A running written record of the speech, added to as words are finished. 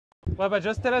Well, but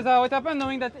just tell us how it happened,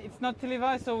 knowing that it's not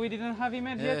televised, so we didn't have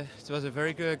image yet. It was a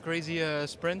very crazy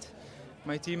sprint.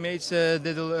 My teammates did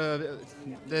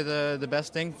the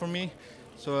best thing for me,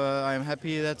 so I'm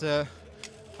happy that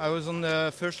I was on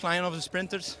the first line of the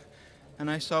sprinters, and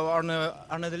I saw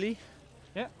Arne de Lee.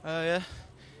 Yeah.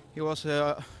 He was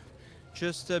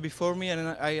just before me,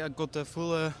 and I got the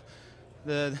full.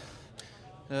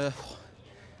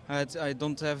 I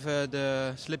don't have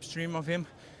the slipstream of him,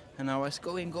 and I was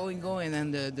going,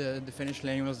 and the finish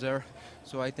lane was there.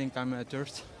 So I think I'm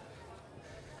third.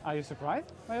 Are you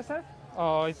surprised by yourself?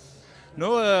 Oh, it's...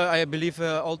 No, I believe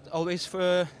always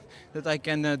that I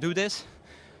can do this,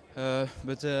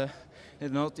 but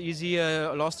it's not easy.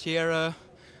 Last year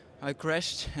I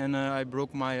crashed and I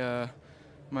broke my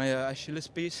Achilles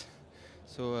piece,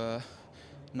 so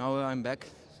now I'm back.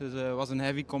 So it was a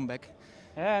heavy comeback.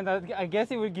 Yeah, and I guess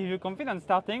it will give you confidence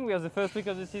starting. We are the first week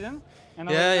of the season, and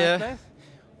now yeah. we're in last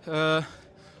place.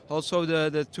 Also,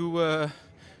 the two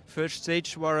first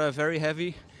stage were very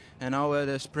heavy, and now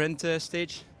the sprint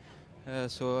stage.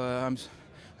 So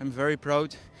I'm very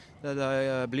proud that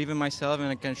I believe in myself and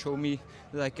I can show me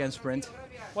that I can sprint.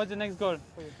 What's the next goal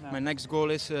for you now? My next goal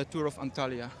is Tour of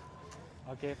Antalya.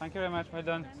 Okay, thank you very much. Well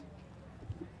done.